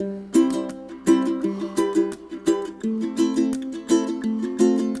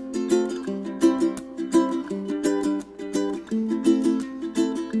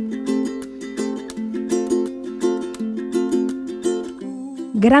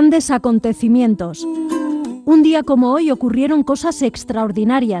Grandes acontecimientos. Un día como hoy ocurrieron cosas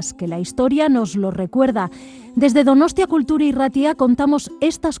extraordinarias que la historia nos lo recuerda. Desde Donostia Kultura y Ratia contamos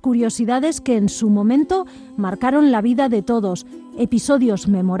estas curiosidades que en su momento marcaron la vida de todos, episodios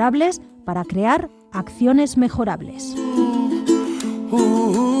memorables para crear acciones mejorables.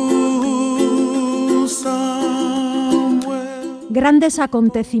 Grandes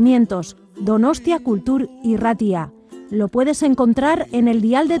acontecimientos, Donostia Kultura y Ratia. Lo puedes encontrar en el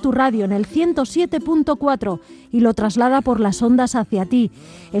dial de tu radio, en el 107.4, y lo traslada por las ondas hacia ti.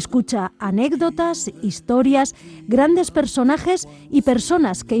 Escucha anécdotas, historias, grandes personajes y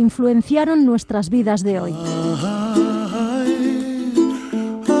personas que influenciaron nuestras vidas de hoy.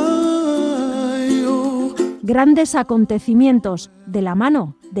 Grandes acontecimientos, de la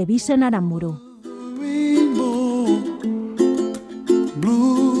mano de Bisen Aramburu.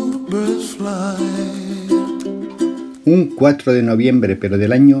 Un 4 de noviembre, pero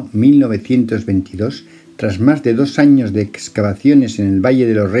del año 1922, tras más de 2 años de excavaciones en el Valle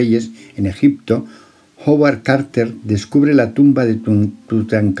de los Reyes, en Egipto, Howard Carter descubre la tumba de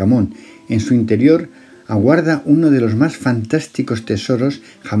Tutankamón. En su interior aguarda uno de los más fantásticos tesoros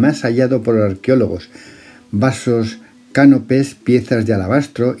jamás hallado por arqueólogos: vasos, cánopes, piezas de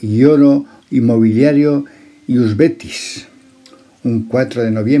alabastro y oro y mobiliario y usbetis. Un 4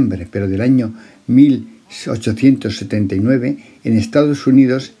 de noviembre, pero del año 1879, en Estados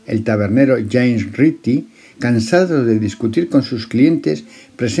Unidos, el tabernero James Ritchie, cansado de discutir con sus clientes,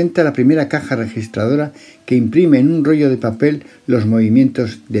 presenta la primera caja registradora que imprime en un rollo de papel los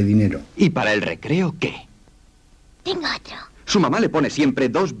movimientos de dinero. ¿Y para el recreo qué? Tengo otro. Su mamá le pone siempre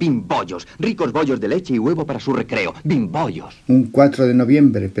 2 bimbollos, ricos bollos de leche y huevo para su recreo. ¡Bimbollos! Un 4 de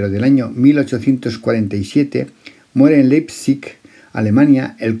noviembre, pero del año 1847, muere en Leipzig,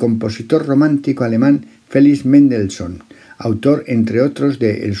 Alemania, el compositor romántico alemán Felix Mendelssohn, autor, entre otros,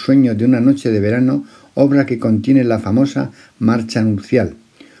 de El sueño de una noche de verano, obra que contiene la famosa Marcha nupcial.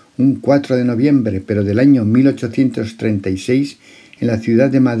 Un 4 de noviembre, pero del año 1836, en la ciudad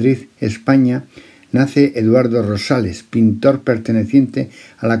de Madrid, España, nace Eduardo Rosales, pintor perteneciente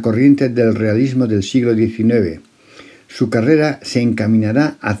a la corriente del realismo del siglo XIX. Su carrera se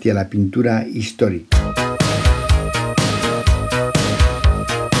encaminará hacia la pintura histórica.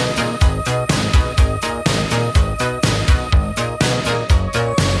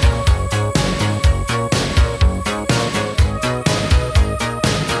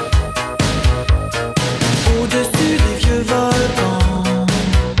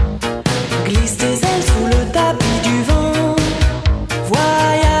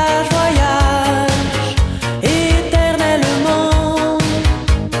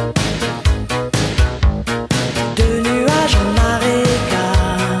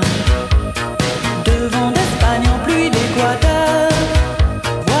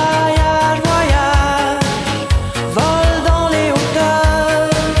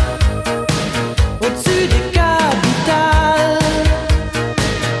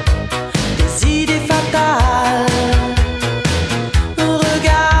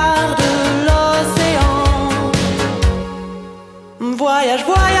 Voyage,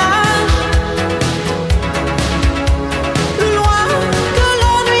 voyage.